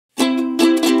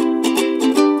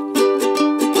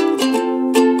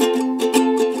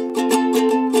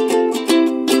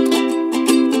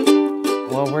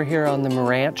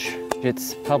ranch.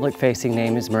 Its public-facing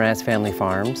name is Mraz Family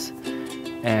Farms,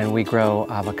 and we grow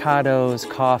avocados,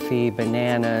 coffee,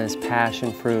 bananas,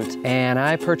 passion fruits. And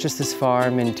I purchased this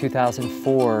farm in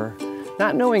 2004,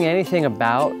 not knowing anything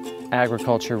about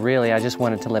agriculture really. I just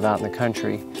wanted to live out in the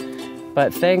country.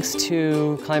 But thanks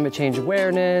to climate change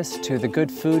awareness, to the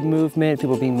good food movement,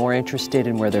 people being more interested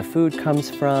in where their food comes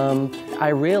from, I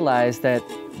realized that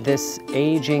this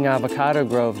aging avocado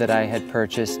grove that I had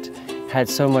purchased had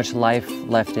so much life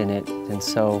left in it. And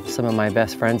so some of my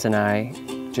best friends and I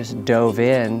just dove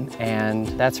in, and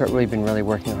that's what we've been really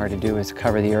working hard to do, is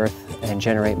cover the earth and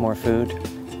generate more food,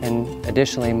 and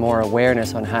additionally more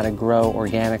awareness on how to grow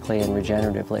organically and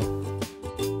regeneratively.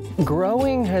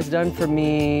 Growing has done for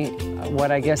me what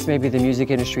I guess maybe the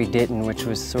music industry didn't, which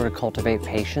was sort of cultivate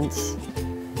patience.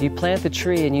 You plant the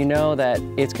tree and you know that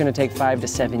it's going to take 5 to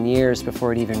 7 years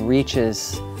before it even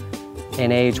reaches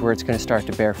an age where it's going to start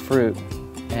to bear fruit.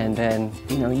 And then,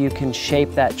 you can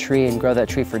shape that tree and grow that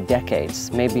tree for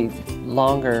decades, maybe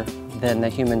longer than the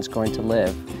human's going to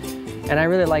live. And I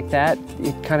really like that.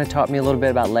 It kind of taught me a little bit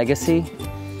about legacy,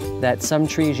 that some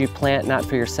trees you plant not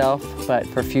for yourself, but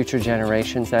for future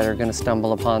generations that are going to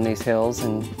stumble upon these hills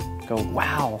and go,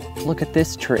 wow, look at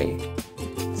this tree.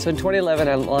 So in 2011,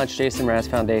 I launched Jason Mraz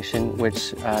Foundation,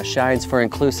 which shines for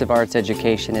inclusive arts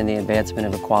education and the advancement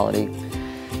of equality.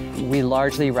 We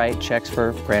largely write checks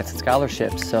for grants and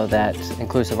scholarships so that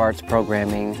inclusive arts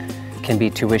programming can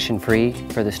be tuition-free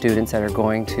for the students that are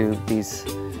going to these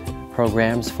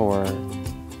programs for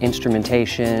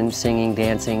instrumentation, singing,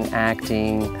 dancing,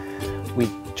 acting. We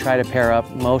try to pair up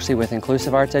mostly with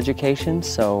inclusive arts education,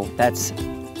 so that's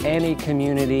any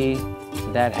community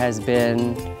that has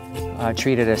been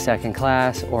treated as second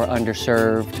class or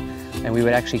underserved. And we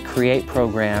would actually create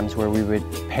programs where we would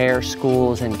pair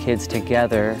schools and kids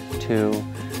together to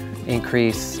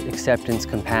increase acceptance,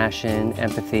 compassion,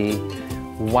 empathy,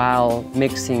 while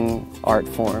mixing art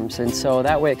forms. And so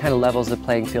that way it kind of levels the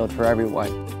playing field for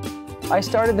everyone. I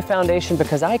started the foundation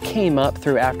because I came up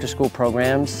through after-school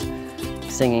programs,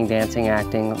 singing, dancing,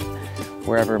 acting,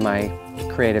 wherever my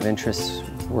creative interests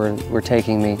were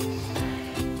taking me.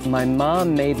 My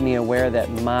mom made me aware that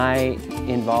my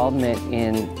involvement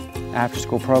in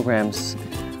after-school programs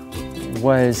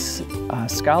was a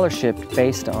scholarship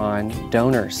based on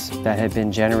donors that had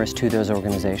been generous to those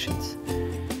organizations.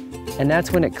 And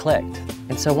that's when it clicked.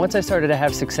 And so once I started to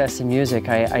have success in music,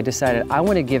 I decided I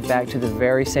want to give back to the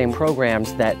very same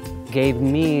programs that gave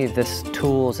me the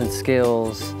tools and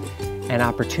skills and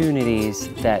opportunities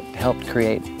that helped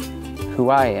create who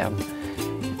I am.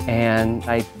 And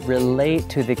I relate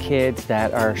to the kids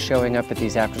that are showing up at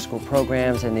these after-school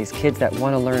programs, and these kids that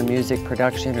want to learn music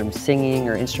production or singing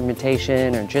or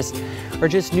instrumentation or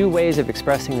just new ways of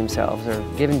expressing themselves or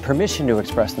giving permission to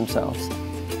express themselves.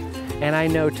 And I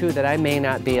know too that I may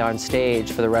not be on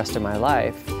stage for the rest of my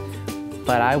life,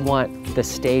 but I want the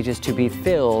stages to be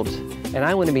filled, and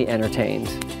I want to be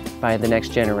entertained by the next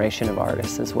generation of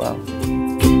artists as well.